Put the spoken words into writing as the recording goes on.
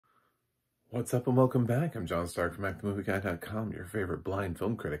What's up and welcome back. I'm John Stark from ActTheMovieGuy.com, your favorite blind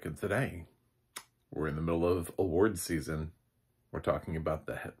film critic, and today we're in the middle of awards season. We're talking about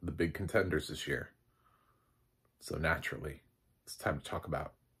the big contenders this year. So naturally, it's time to talk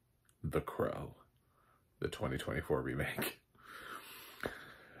about The Crow, the 2024 remake.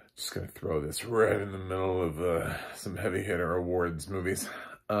 Just gonna throw this right in the middle of some heavy hitter awards movies.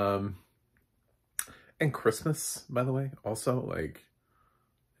 And Christmas, by the way, also like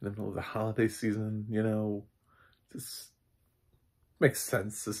in the middle of the holiday season, you know, this makes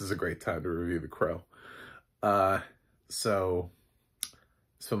sense. This is a great time to review The Crow. So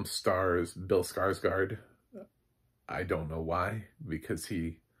this film stars Bill Skarsgard. I don't know why, because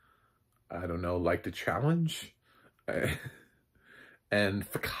he, I don't know, liked a challenge. And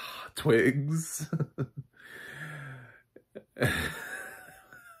twigs.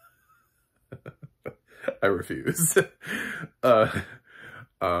 I refuse.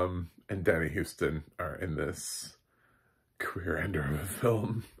 And Danny Houston are in this career ender of a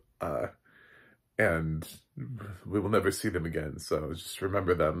film. And we will never see them again. So just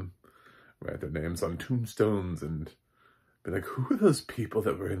remember them, write their names on tombstones and be like, who are those people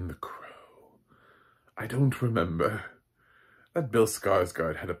that were in The Crow? I don't remember. That Bill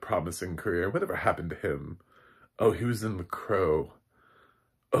Skarsgard had a promising career. Whatever happened to him? Oh, he was in The Crow.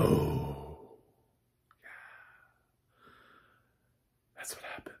 Oh. Yeah. That's what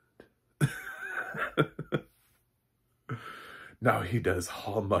happened. Now he does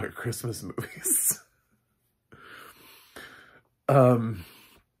Hallmark Christmas movies. Guys,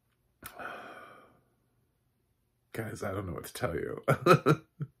 I don't know what to tell you.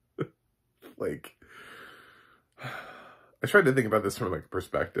 Like, I tried to think about this from like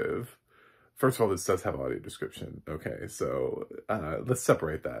perspective. First of all, this does have audio description. Okay, so let's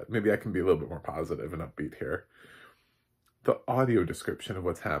separate that. Maybe I can be a little bit more positive and upbeat here. The audio description of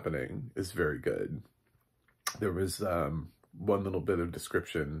what's happening is very good. There was one little bit of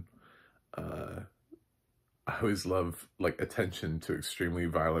description. I always love like attention to extremely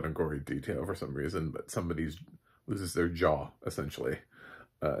violent and gory detail for some reason, but somebody loses their jaw essentially.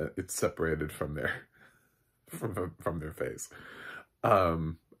 It's separated from their from their face,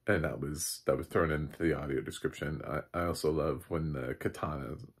 and that was thrown into the audio description. I also love when the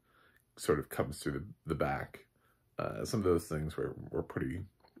katana sort of comes through the back. Some of those things were pretty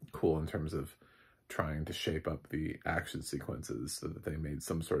cool in terms of trying to shape up the action sequences so that they made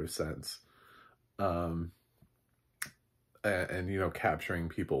some sort of sense. And you know, capturing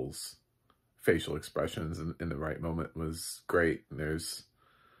people's facial expressions in the right moment was great. And there's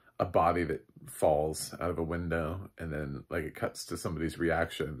a body that falls out of a window and then like it cuts to somebody's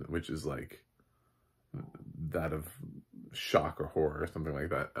reaction, which is like that of shock or horror or something like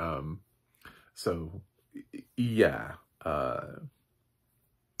that. So yeah, I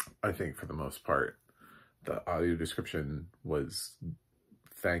think for the most part, the audio description was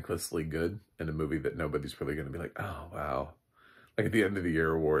thanklessly good in a movie that nobody's really going to be like, oh, wow. Like at the end of the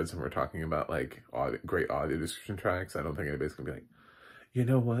year awards, and we're talking about like great audio description tracks, I don't think anybody's going to be like, you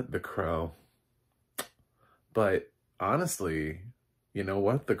know what, The Crow. But honestly, you know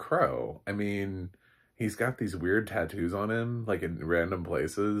what, The Crow. I mean, he's got these weird tattoos on him, like in random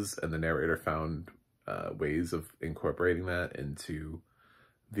places, and the narrator found ways of incorporating that into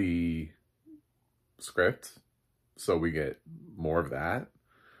the script, so we get more of that.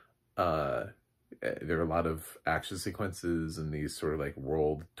 There are a lot of action sequences and these sort of like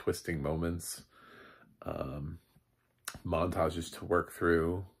world twisting moments, montages to work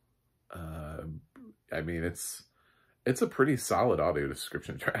through. I mean, it's a pretty solid audio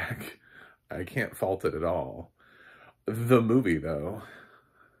description track. I can't fault it at all. The movie though,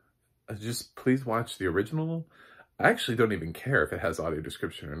 just please watch the original. I actually don't even care if it has audio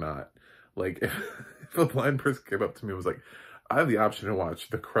description or not. Like, if a blind person came up to me and was like, I have the option to watch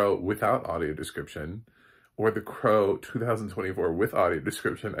The Crow without audio description or The Crow 2024 with audio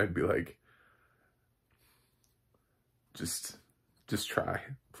description, I'd be like, just try.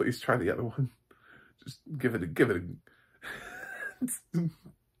 Please try the other one. Just give it a good, give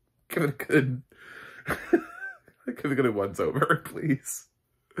it a good once over, please.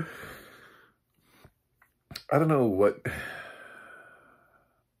 I don't know what...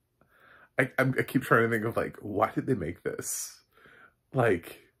 I keep trying to think of like, why did they make this?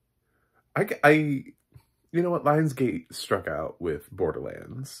 Like, you know what? Lionsgate struck out with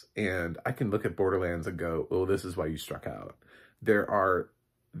Borderlands, and I can look at Borderlands and go, oh, this is why you struck out. There are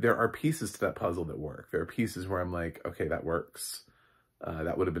pieces to that puzzle that work. There are pieces where I'm like, okay, that works.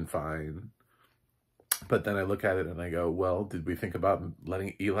 That would have been fine. But then I look at it and I go, well, did we think about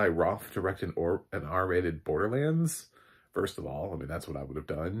letting Eli Roth direct an R-rated Borderlands? First of all, I mean, that's what I would have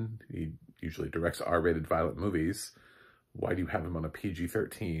done. He usually directs R-rated violent movies. Why do you have him on a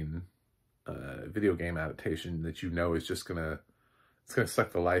PG-13 video game adaptation that you know is just it's gonna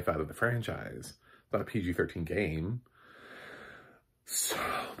suck the life out of the franchise? It's not a PG-13 game. So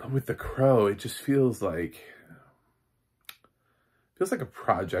with The Crow, it just feels like a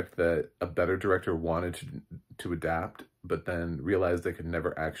project that a better director wanted to adapt, but then realized they could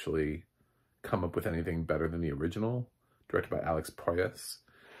never actually come up with anything better than the original, directed by Alex Proyas,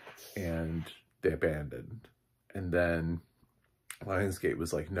 and they abandoned. And then Lionsgate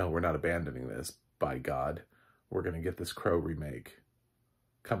was like, no, we're not abandoning this. By God, we're going to get this Crow remake,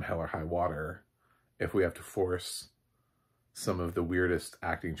 come hell or high water, if we have to force some of the weirdest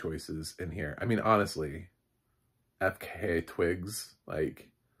acting choices in here. I mean, honestly, FKA Twigs, like,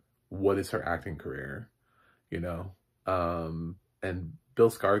 what is her acting career, you know? And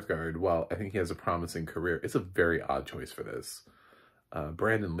Bill Skarsgard, while I think he has a promising career, it's a very odd choice for this.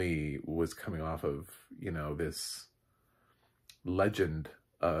 Brandon Lee was coming off of, you know, this legend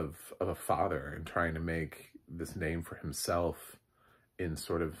of a father and trying to make this name for himself in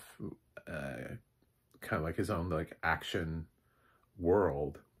sort of kind of like his own like action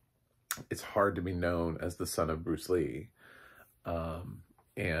world. It's hard to be known as the son of Bruce Lee.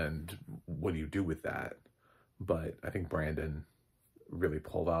 And what do you do with that? But I think Brandon really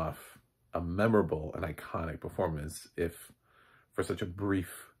pulled off a memorable and iconic performance, if for such a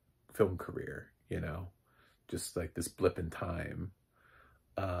brief film career, you know, just like this blip in time.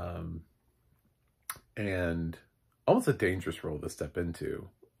 And almost a dangerous role to step into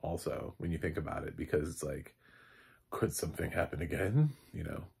also, when you think about it, because it's like, could something happen again, you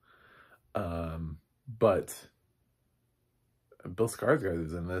know? But Bill Skarsgård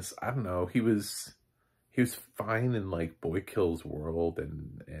is in this. I don't know. He was fine in like Boy Kill's world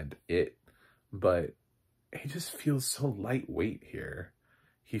and It, but he just feels so lightweight here.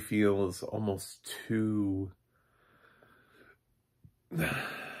 He feels almost too...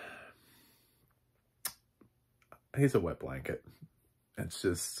 He's a wet blanket. It's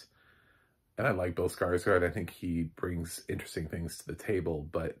just... And I like Bill Skarsgård. I think he brings interesting things to the table,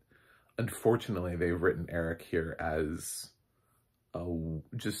 but unfortunately they've written Eric here as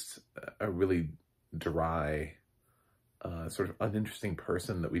just a really dry, sort of uninteresting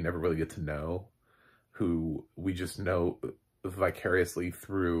person that we never really get to know, who we just know vicariously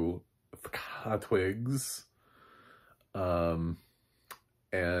through Twigs,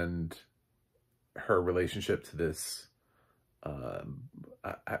 and her relationship to this, I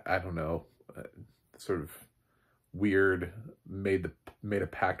don't know, sort of weird, made a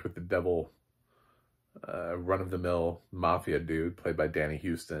pact with the devil, run-of-the-mill mafia dude played by Danny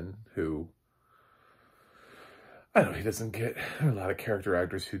Houston, who, I don't know, he doesn't get a lot of character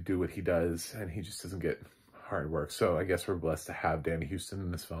actors who do what he does, and he just doesn't get hard work. So I guess we're blessed to have Danny Houston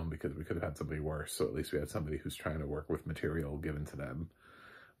in this film, because we could have had somebody worse. So at least we have somebody who's trying to work with material given to them.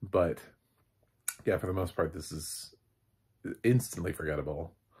 But yeah, for the most part, this is instantly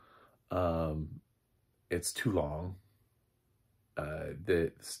forgettable. It's too long.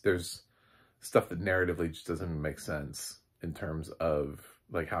 There's stuff that narratively just doesn't make sense in terms of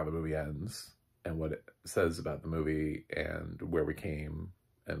like how the movie ends and what it says about the movie and where we came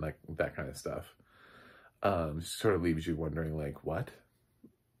and like that kind of stuff. Just sort of leaves you wondering like, what?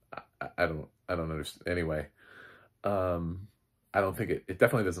 I don't understand. Anyway, I don't think it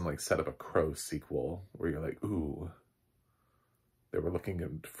definitely doesn't like set up a Crow sequel where you're like, ooh, they were looking to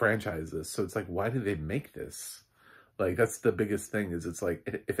franchise this. So it's like, why did they make this? Like, that's the biggest thing, is it's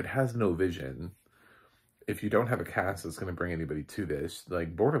like, if it has no vision, if you don't have a cast that's going to bring anybody to this,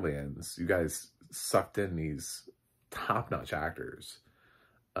 like Borderlands, you guys sucked in these top-notch actors.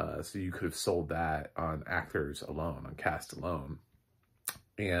 So you could have sold that on actors alone, on cast alone.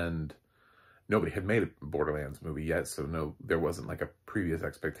 And nobody had made a Borderlands movie yet, so there wasn't like a previous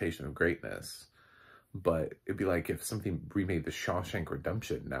expectation of greatness. But it'd be like if something remade The Shawshank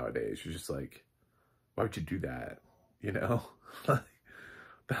Redemption nowadays, you're just like, why would you do that? You know? Like, what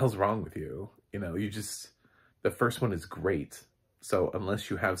the hell's wrong with you? You know, the first one is great. So unless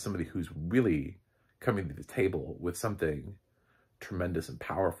you have somebody who's really coming to the table with something tremendous and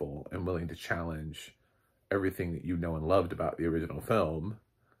powerful and willing to challenge everything that you know and loved about the original film,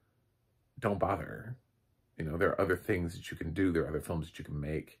 don't bother. You know, there are other things that you can do. There are other films that you can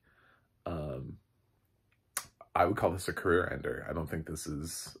make. I would call this a career ender. I think this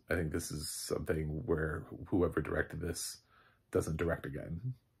is something where whoever directed this doesn't direct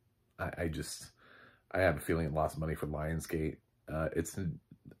again. I have a feeling it lost money for Lionsgate.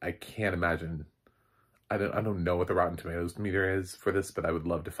 I can't imagine I don't know what the Rotten Tomatoes meter is for this, but I would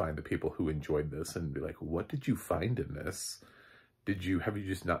love to find the people who enjoyed this and be like, what did you find in this? Have you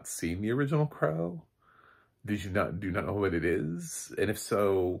just not seen the original Crow? Do you not know what it is? And if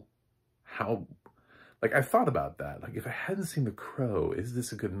so, how, like, I thought about that. Like, if I hadn't seen The Crow, is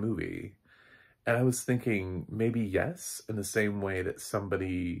this a good movie? And I was thinking maybe yes, in the same way that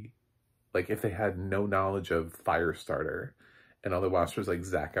somebody, like, if they had no knowledge of Firestarter and all they watched was like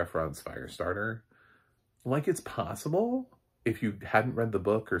Zac Efron's Firestarter, like, it's possible, if you hadn't read the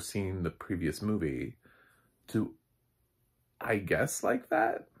book or seen the previous movie, to, I guess, like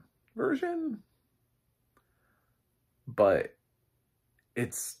that version. But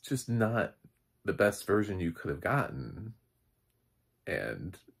it's just not the best version you could have gotten,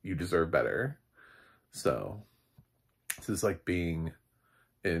 and you deserve better. So this is like being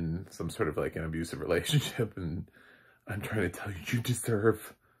in some sort of like an abusive relationship, and I'm trying to tell you, you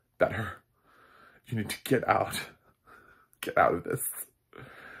deserve better. You need to get out of this.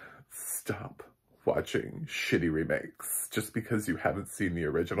 Stop watching shitty remakes just because you haven't seen the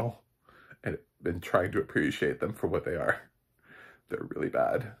original and been trying to appreciate them for what they are. They're really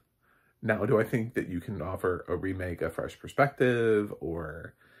bad. Now, do I think that you can offer a remake a fresh perspective,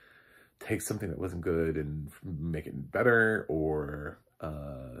 or take something that wasn't good and make it better, or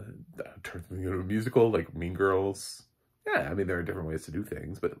turn something into a musical like Mean Girls? Yeah, I mean, there are different ways to do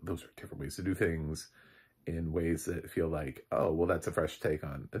things, but those are different ways to do things in ways that feel like, oh, well, that's a fresh take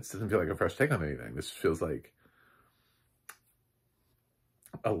on, it doesn't feel like a fresh take on anything. This feels like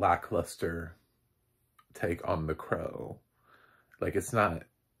a lackluster take on The Crow. Like, it's not,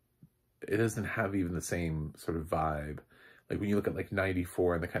 it doesn't have even the same sort of vibe. Like, when you look at like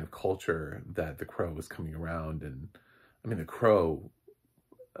 94 and the kind of culture that The Crow was coming around, and I mean, The Crow,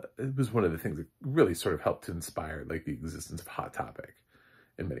 it was one of the things that really sort of helped to inspire like the existence of Hot Topic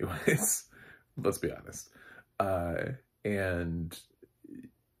in many ways. Let's be honest. And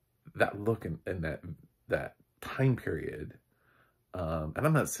that look and that time period, and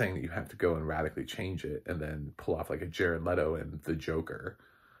I'm not saying that you have to go and radically change it and then pull off like a Jared Leto and the Joker,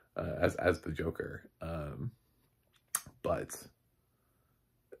 as the Joker, but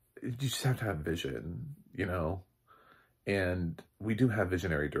you just have to have vision, you know. And we do have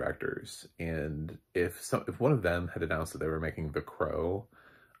visionary directors, and if one of them had announced that they were making The Crow,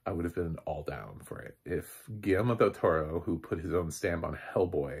 I would have been all down for it. If Guillermo del Toro, who put his own stamp on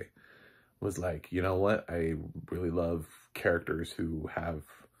Hellboy, was like, you know what, I really love characters who have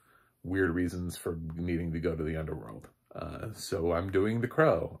weird reasons for needing to go to the underworld, so I'm doing The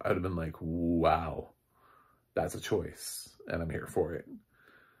Crow, I would have been like, wow, that's a choice, and I'm here for it.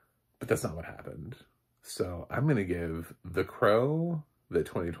 But that's not what happened. So I'm going to give The Crow, the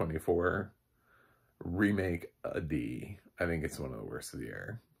 2024 remake, a D. I think it's one of the worst of the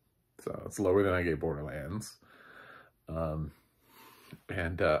year. So it's lower than I gave Borderlands. And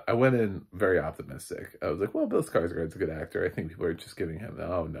I went in very optimistic. I was like, well, Bill Skarsgard's a good actor. I think people are just giving him,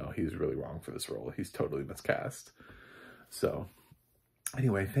 oh no, he's really wrong for this role. He's totally miscast. So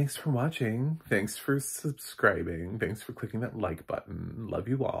anyway, thanks for watching. Thanks for subscribing. Thanks for clicking that like button. Love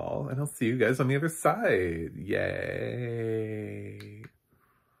you all. And I'll see you guys on the other side. Yay.